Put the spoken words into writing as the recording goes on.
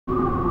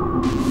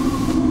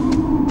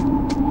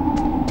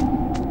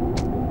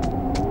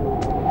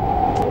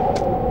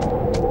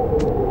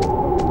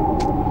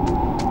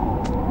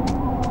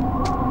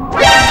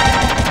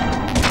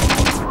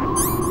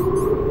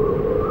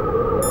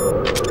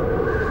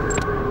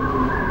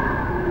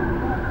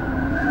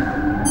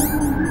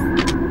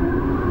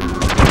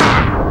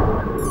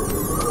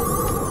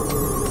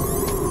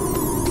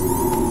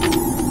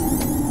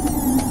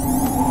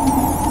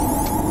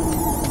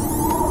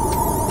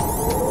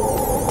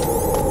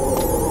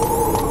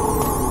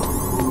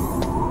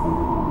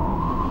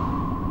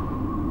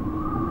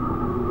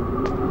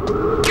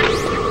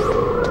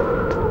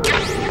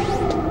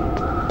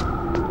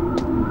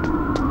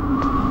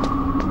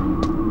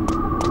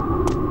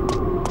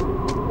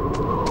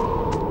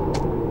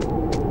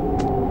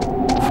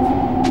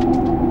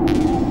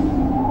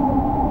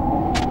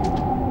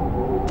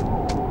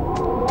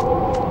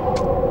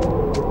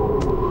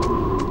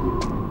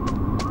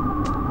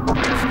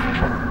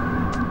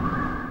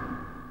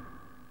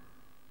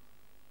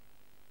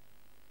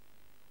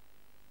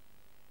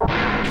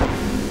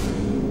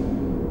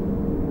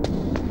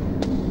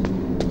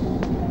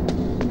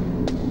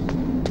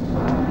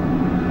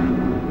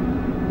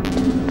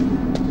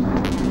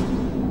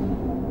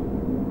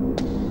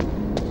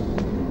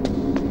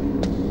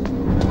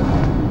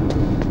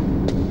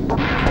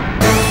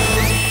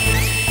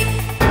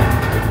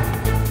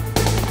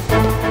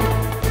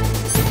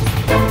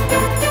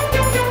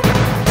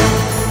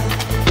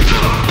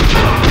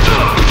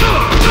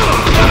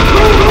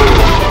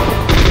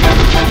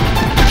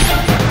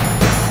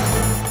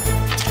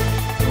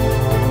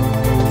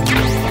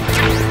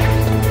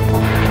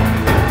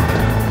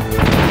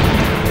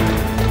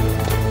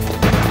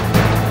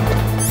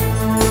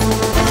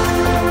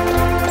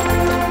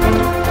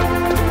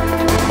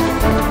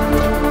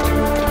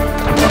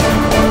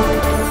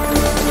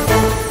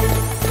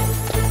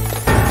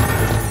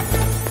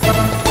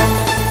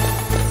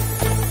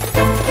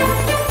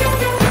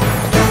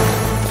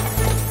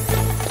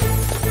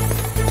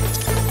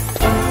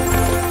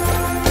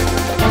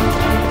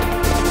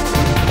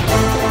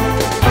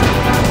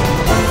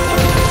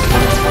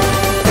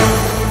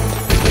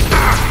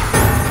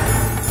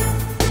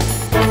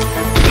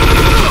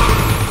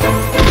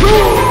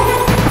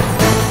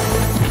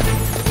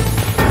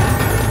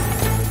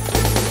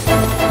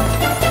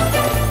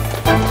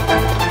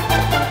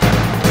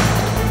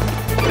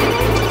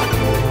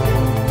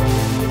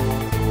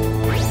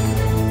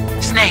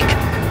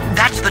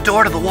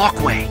door to the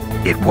walkway.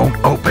 It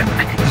won't open,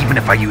 even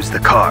if I use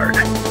the card.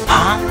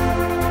 Huh?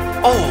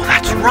 Oh,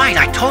 that's right,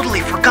 I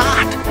totally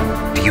forgot.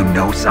 Do you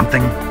know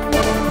something?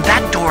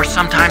 That door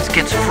sometimes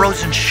gets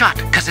frozen shut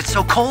because it's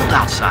so cold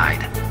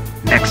outside.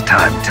 Next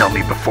time, tell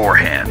me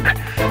beforehand.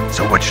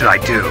 So what should I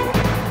do?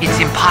 It's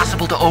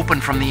impossible to open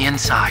from the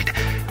inside.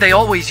 They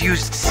always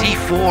used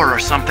C4 or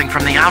something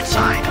from the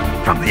outside.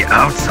 From the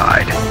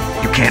outside?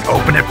 You can't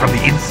open it from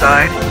the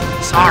inside?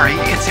 Sorry,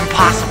 it's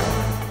impossible.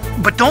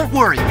 But don't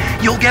worry,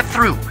 you'll get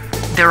through.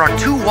 There are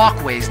 2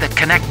 walkways that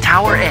connect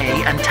Tower A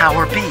and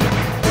Tower B.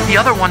 The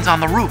other one's on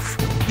the roof.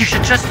 You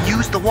should just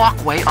use the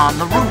walkway on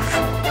the roof.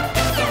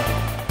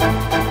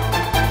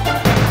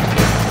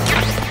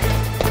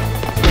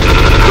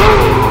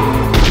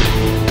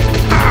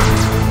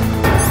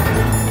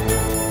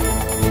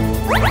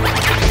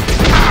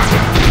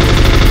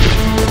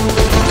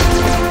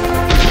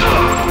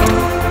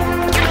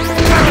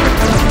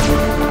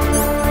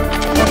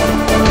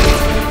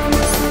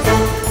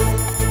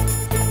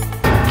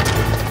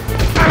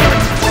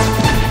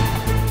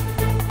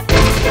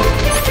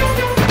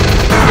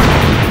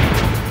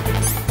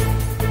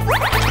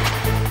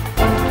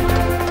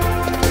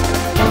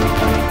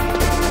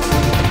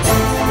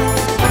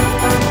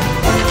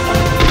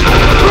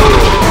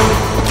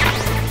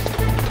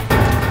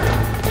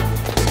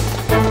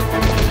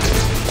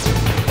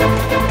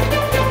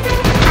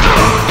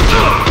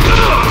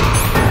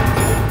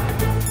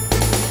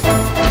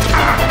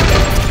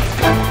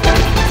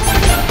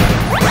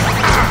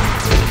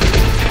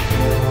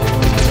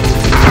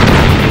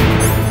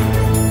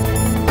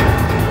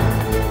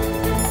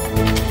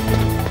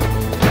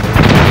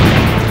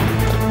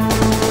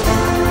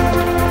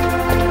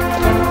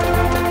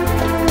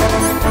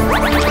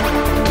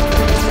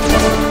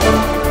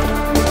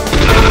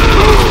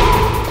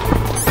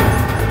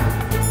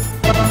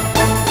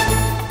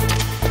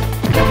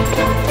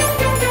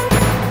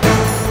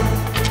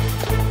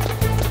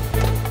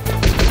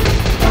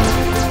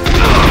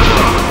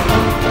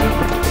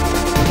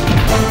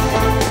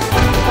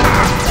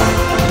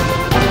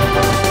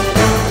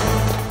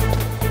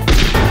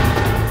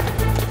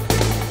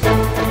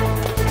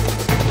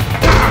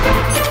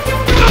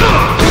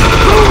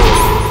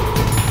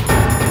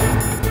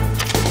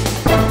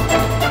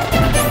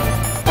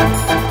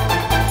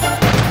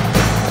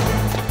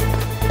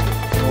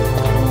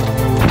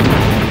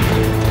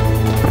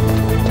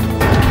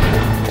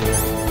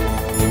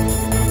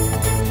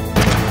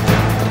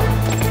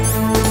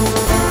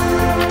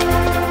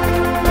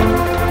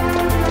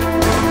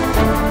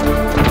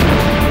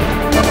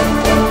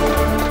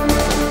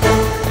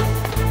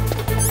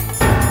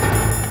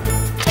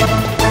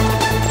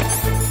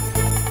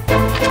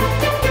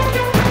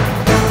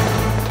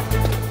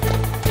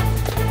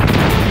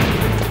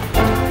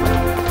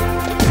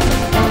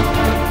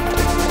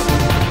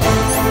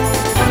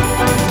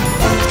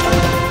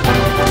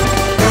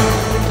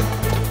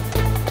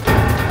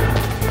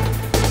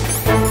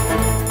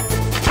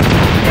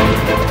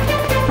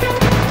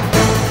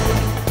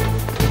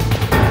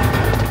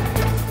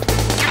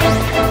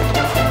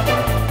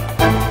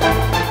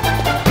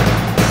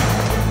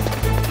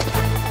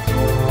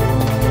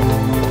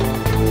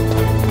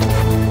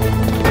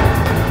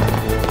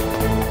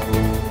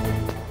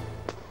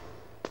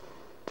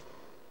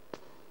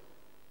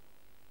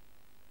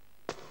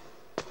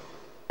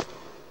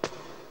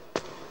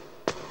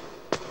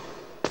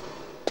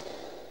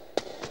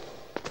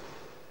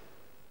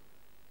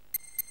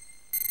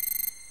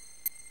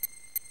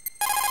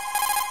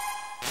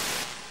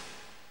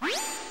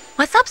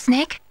 What's up,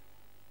 Snake?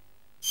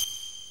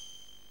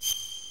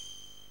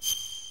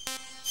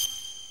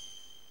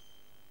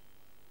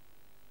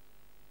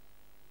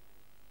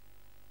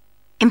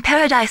 In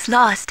Paradise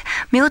Lost,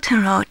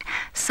 Milton wrote,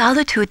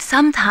 "Solitude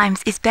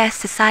sometimes is best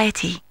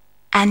society,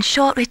 and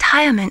short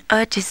retirement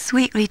urges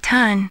sweet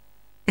return."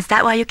 Is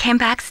that why you came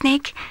back,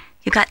 Snake?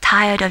 You got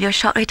tired of your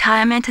short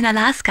retirement in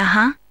Alaska,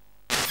 huh?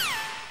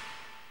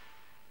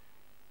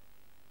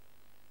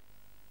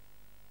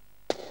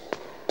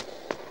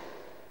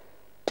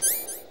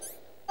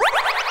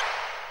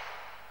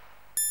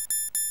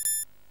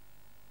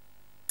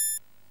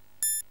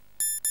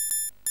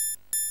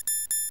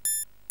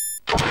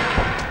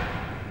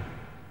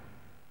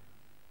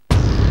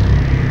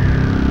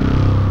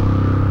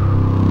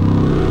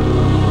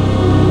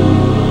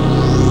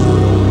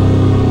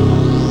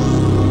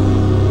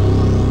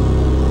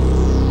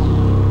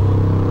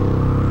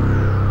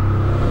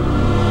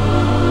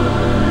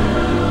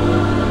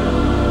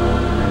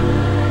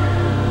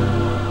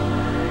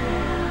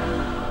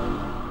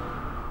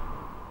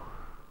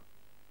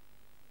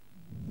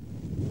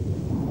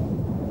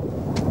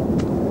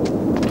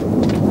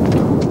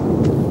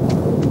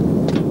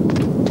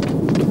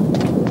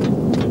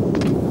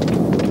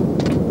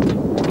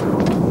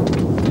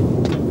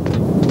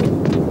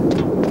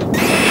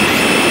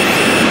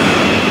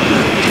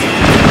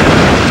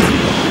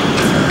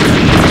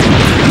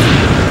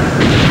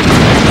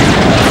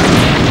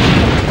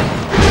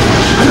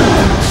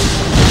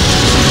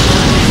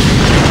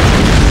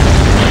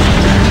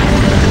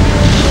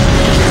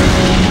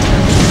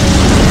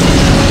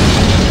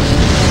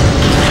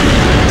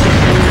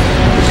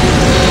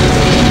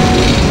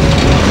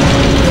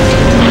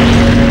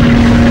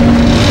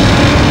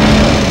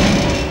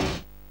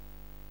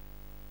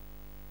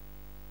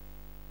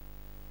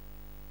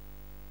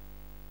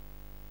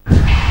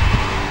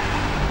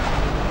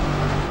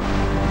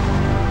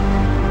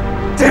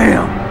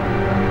 Damn!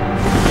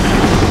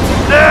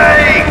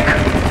 Snake!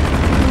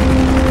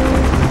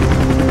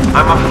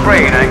 I'm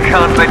afraid I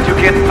can't let you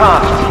get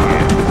past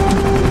here.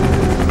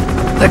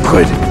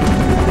 Liquid!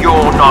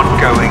 You're not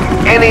going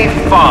any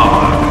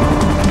farther.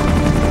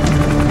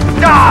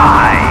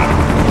 Die!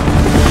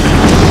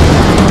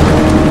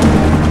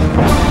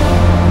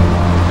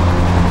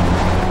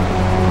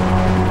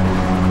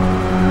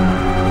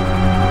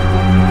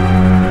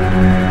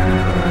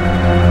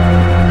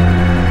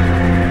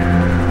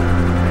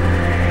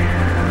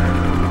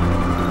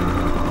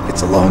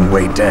 It's a long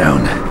way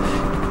down.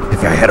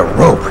 If I had a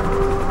rope,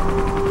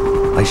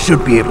 I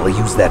should be able to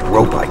use that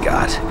rope I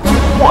got.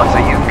 What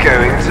are you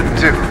going to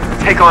do?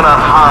 Take on a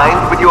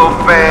hind with your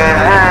bare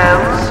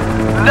hands?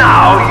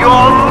 Now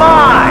you're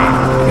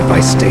mine! If I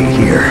stay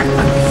here,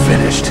 I'm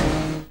finished.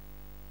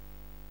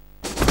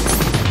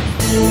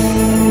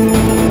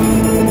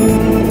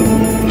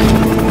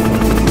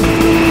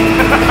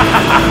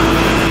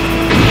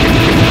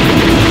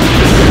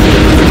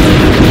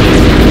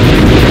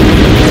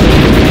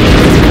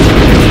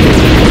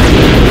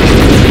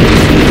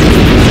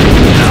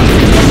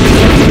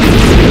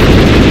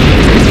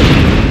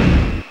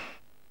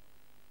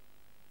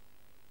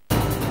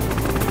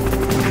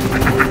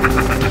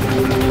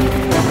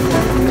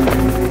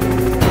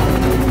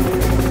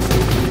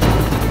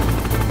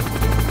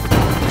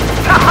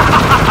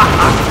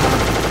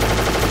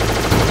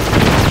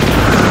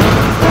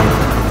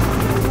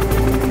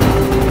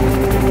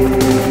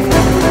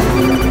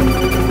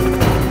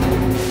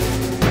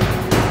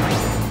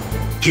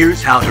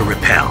 Here's how to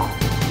repel.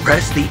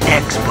 Press the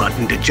X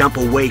button to jump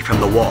away from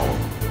the wall.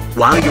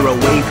 While you're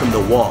away from the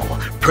wall,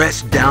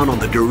 press down on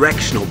the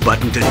directional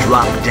button to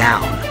drop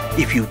down.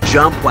 If you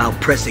jump while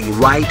pressing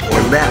right or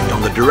left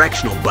on the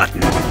directional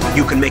button,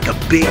 you can make a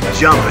big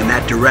jump in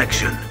that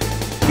direction.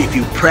 If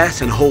you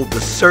press and hold the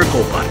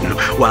circle button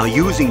while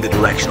using the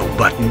directional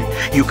button,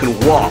 you can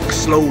walk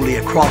slowly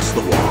across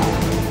the wall.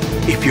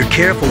 If you're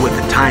careful with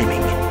the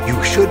timing,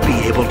 you should be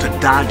able to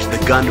dodge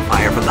the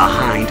gunfire from the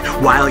hind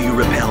while you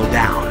rappel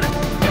down.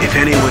 If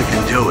anyone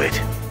can do it,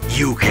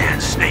 you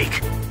can,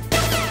 Snake.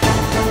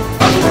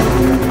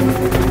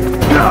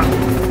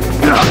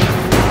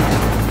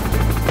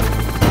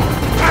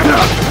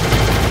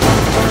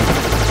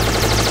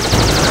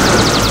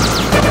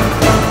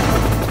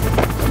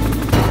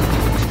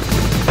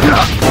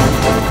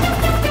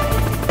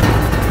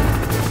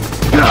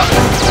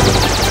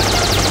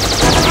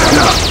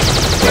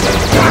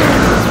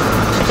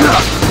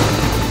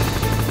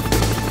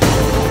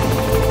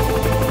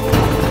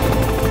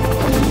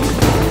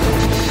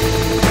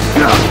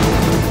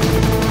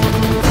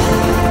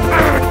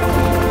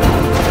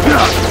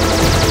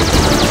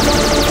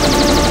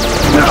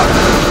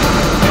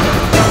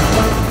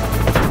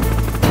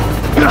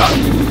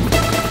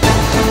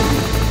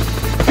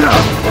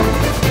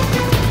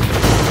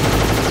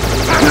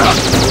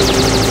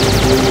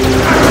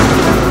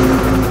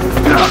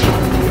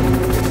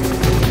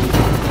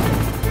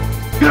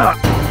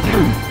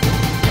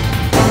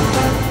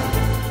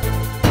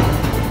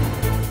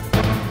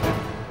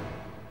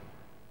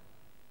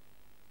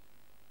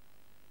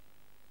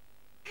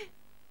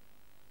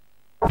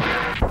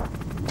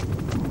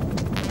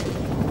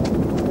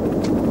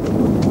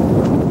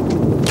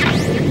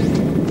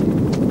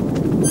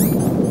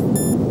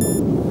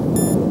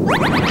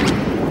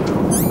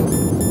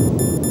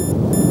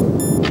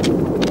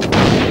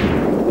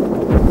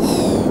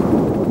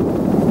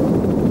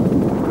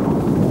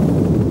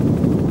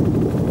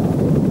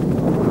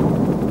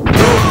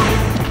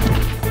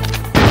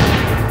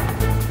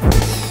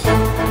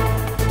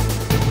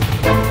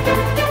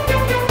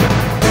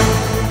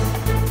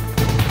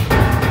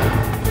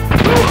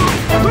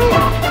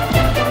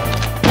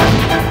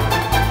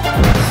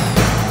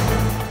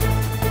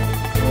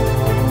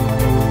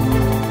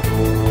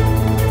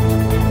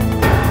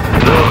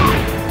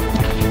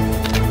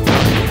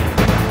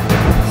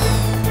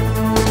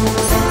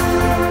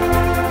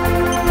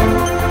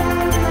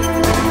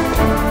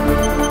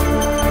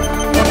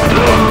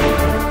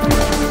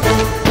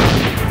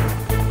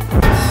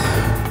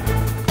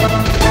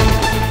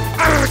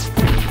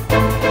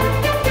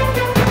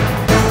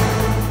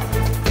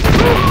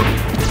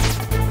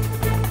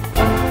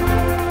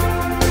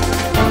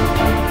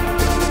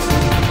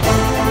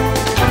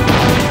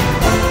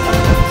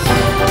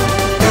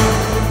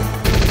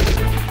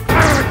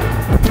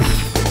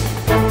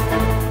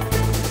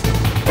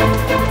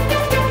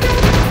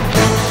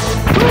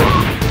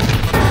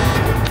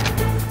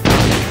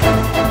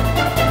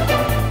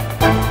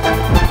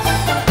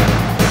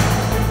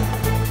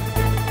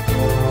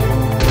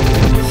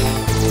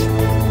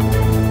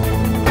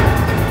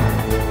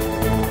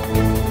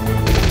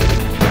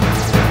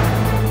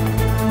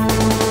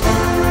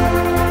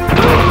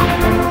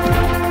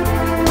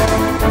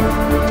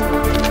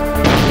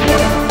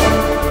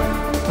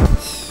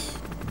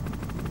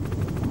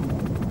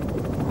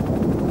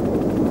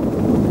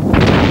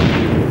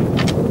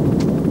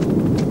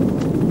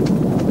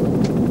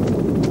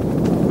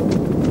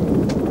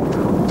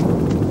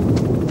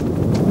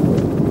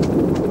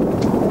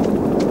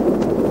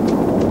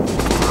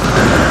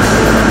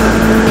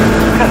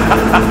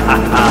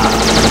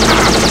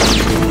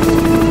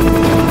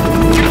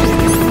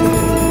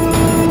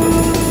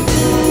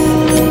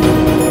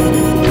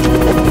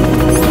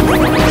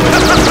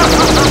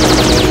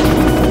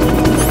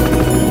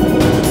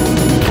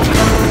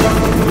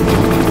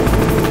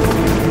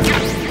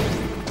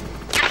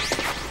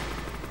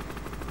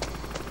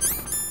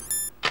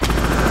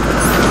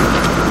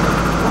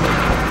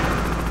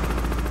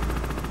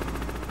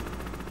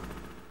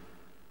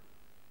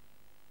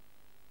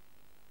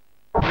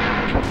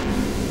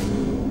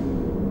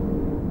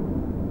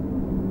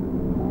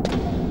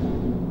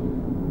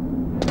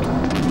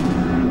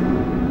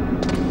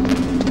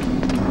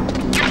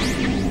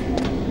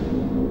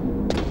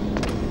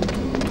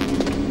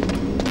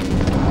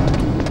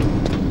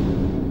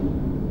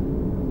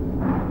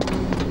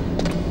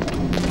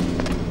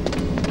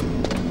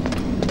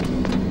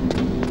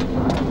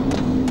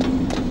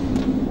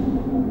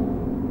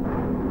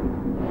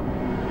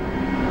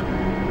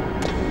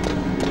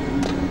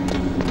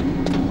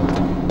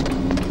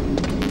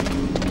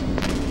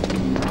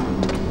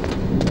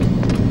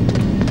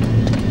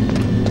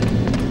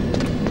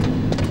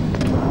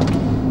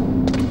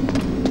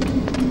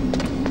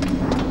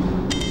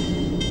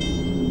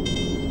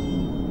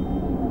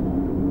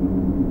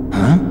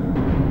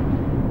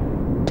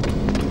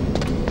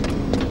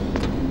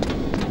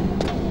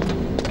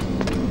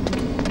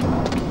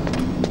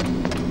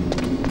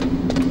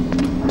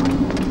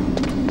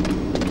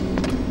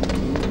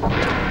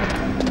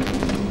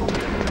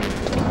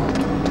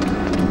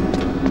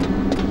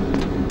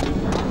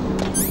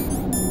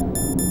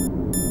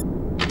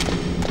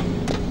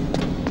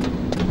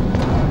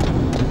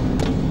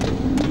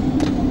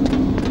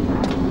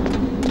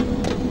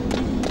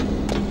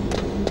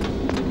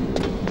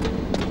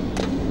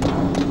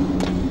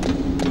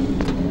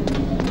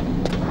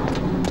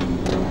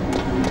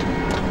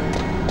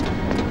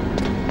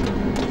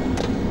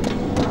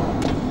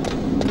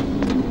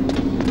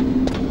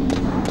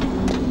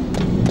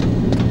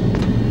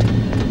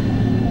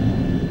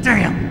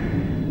 Damn.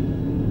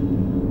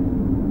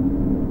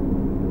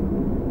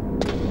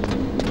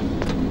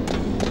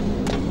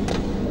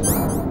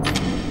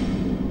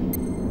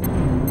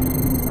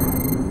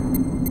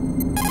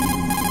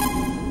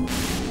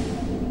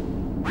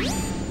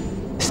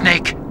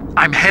 Snake,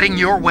 I'm heading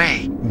your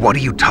way. What are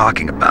you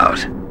talking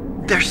about?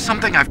 There's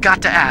something I've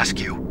got to ask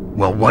you.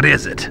 Well, what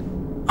is it?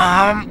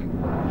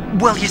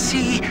 Well, you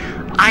see,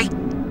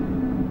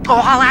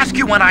 I'll ask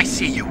you when I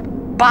see you.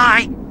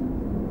 Bye.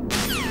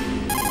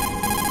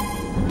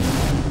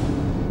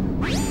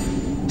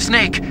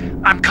 Snake,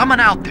 I'm coming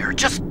out there.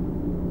 Just...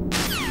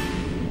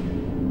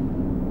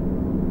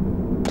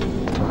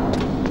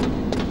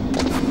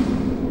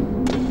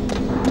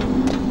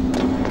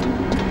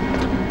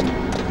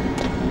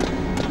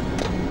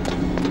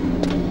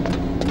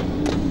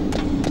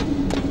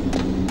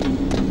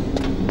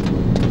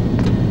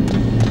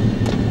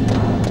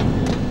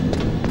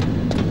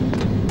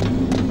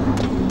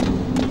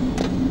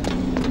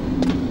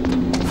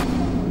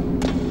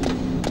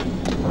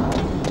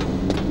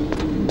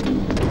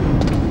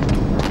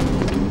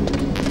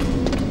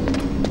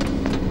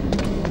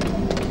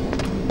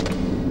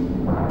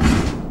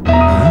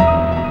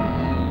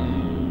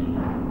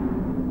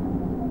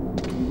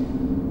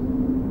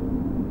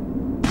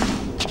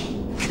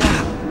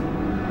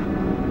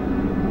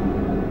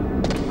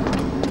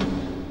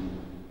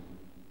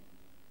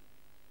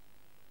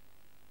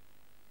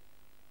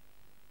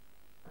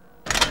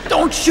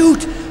 Don't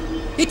shoot!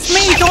 It's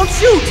me! Don't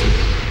shoot!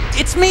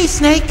 It's me,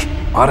 Snake!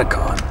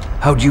 Otacon,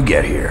 how'd you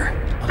get here?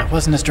 Well, it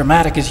wasn't as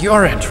dramatic as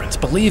your entrance,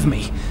 believe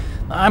me.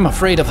 I'm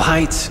afraid of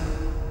heights.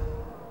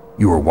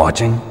 You were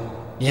watching?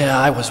 Yeah,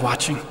 I was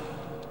watching.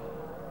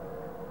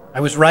 I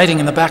was riding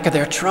in the back of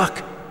their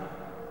truck.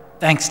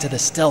 Thanks to the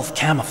stealth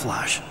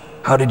camouflage.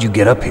 How did you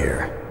get up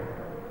here?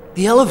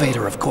 The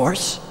elevator, of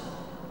course.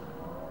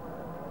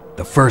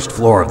 The first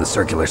floor of the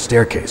circular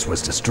staircase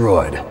was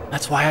destroyed.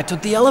 That's why I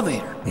took the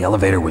elevator. The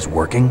elevator was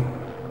working?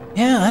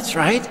 Yeah, that's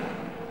right.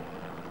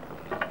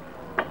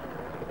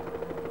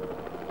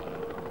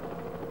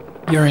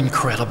 You're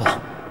incredible.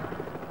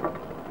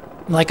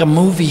 Like a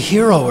movie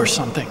hero or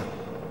something.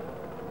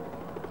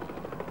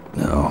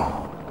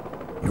 No,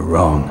 you're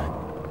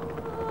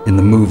wrong. In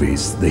the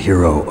movies, the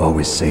hero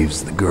always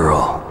saves the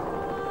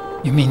girl.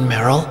 You mean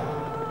Meryl?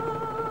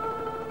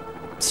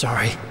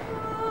 Sorry.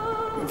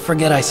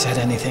 Forget I said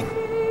anything.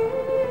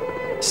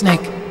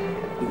 Snake,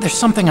 there's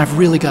something I've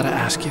really got to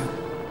ask you.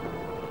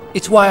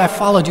 It's why I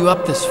followed you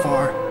up this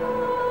far.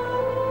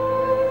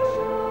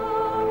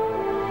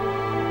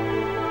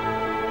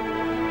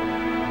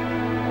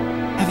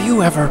 Have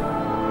you ever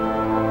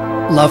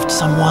loved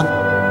someone?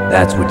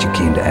 That's what you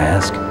came to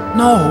ask?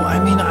 No, I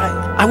mean,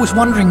 I was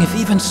wondering if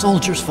even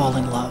soldiers fall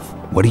in love.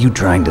 What are you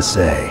trying to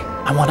say?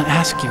 I want to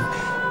ask you,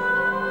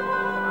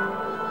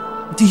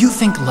 do you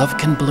think love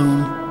can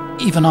bloom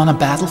even on a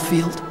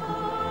battlefield?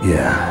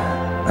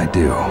 Yeah, I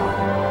do.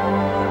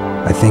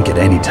 I think at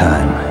any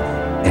time,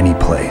 any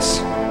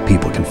place,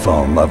 people can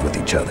fall in love with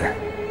each other.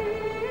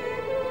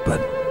 But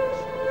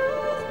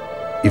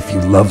if you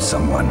love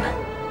someone,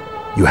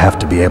 you have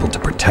to be able to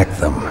protect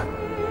them.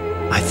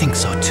 I think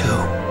so too.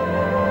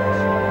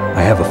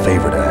 I have a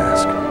favor to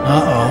ask.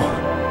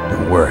 Uh-oh.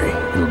 Don't worry,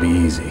 it'll be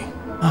easy.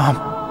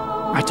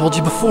 I told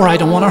you before I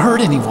don't want to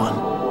hurt anyone.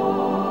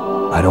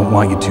 I don't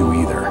want you to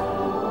either.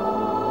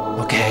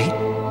 Okay.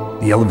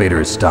 The elevator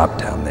is stopped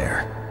down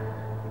there.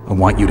 I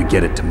want you to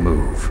get it to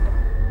move.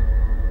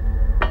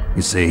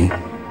 You see?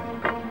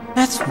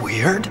 That's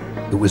weird.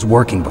 It was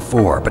working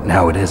before, but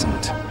now it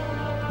isn't.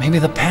 Maybe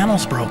the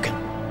panel's broken.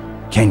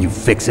 Can you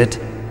fix it?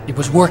 It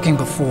was working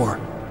before.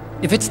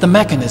 If it's the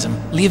mechanism,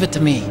 leave it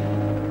to me.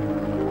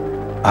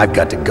 I've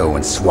got to go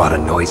and swat a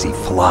noisy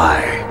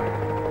fly.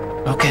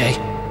 Okay.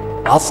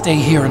 I'll stay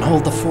here and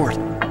hold the fort.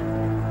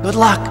 Good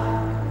luck.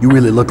 You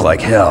really look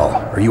like hell.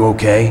 Are you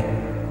okay?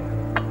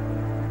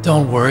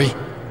 Don't worry.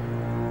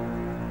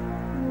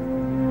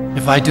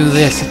 If I do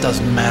this, it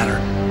doesn't matter.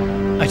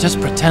 I just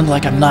pretend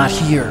like I'm not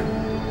here,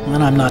 and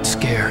then I'm not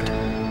scared.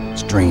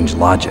 Strange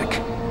logic.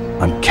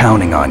 I'm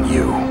counting on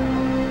you.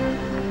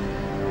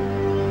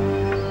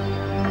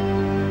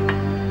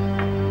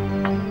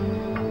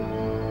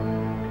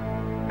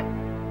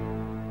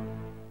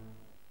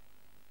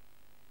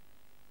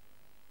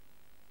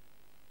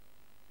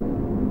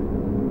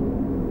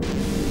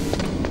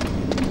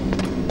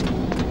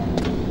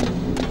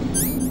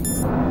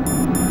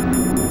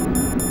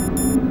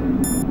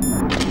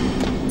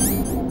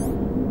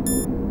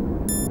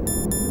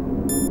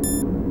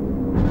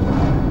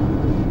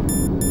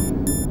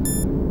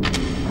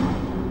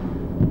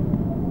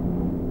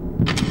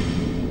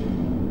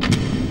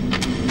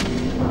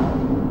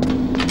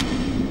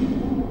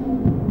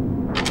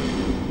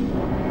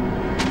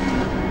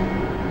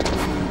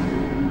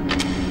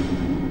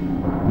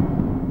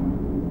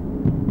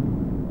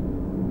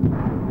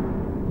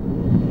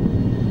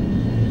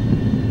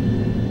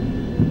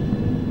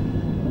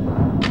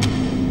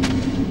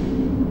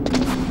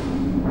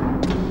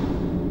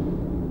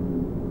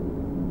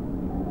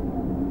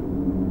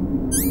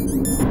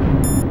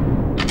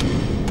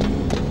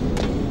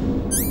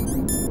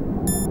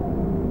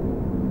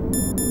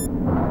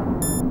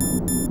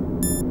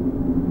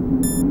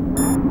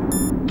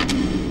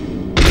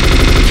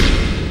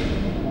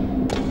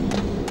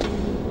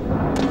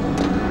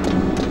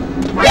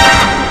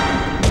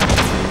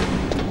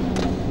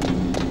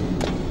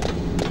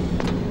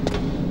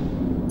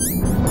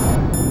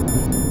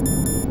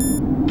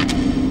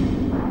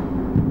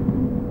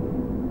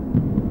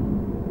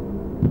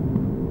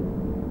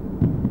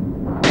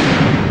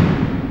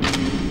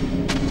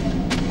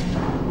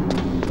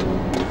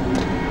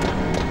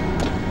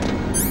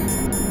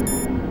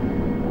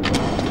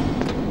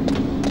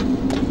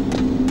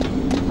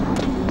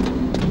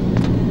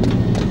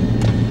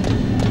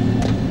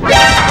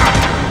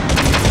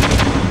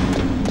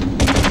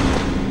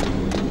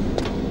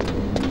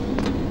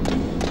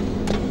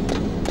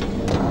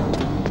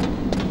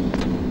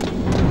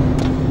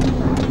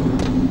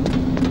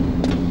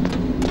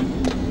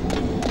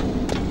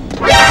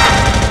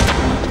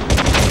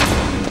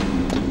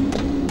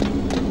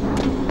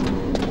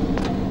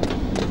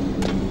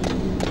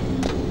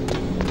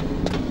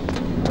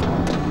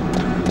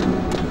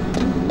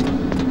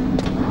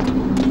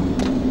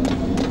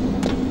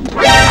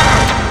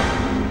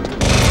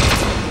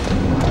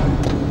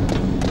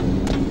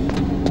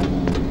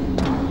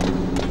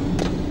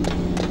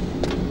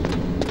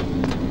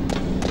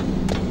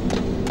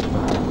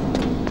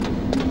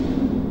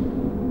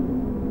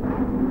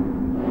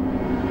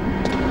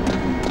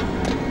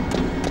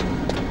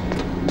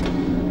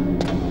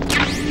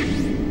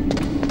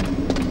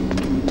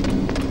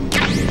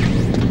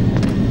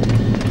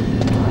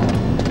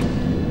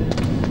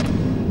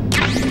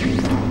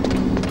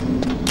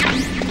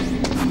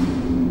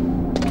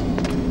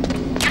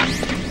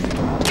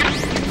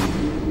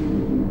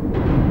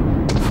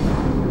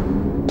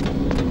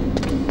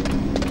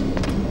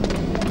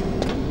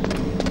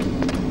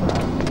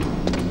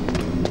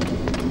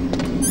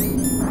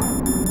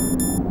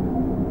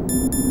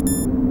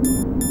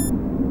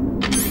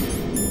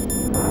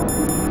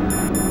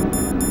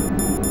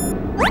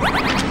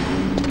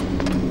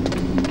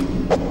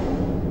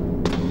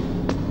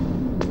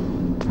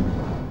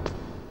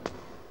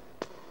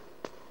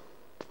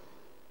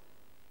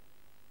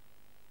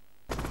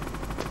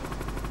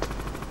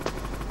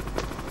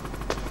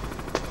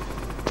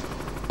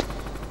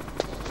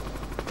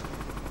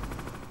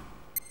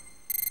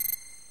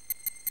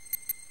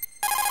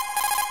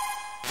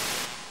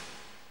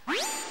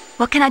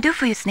 What can I do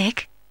for you,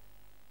 Snake?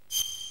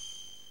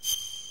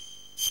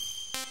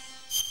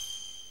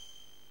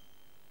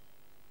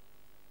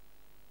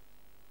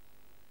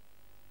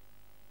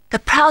 The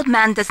proud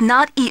man does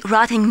not eat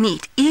rotting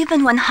meat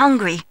even when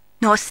hungry,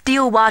 nor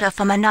steal water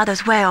from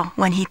another's well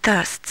when he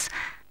thirsts.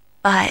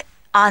 But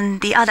on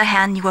the other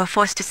hand, you were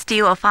forced to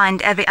steal or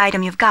find every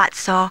item you've got,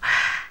 so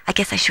I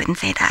guess I shouldn't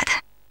say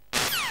that.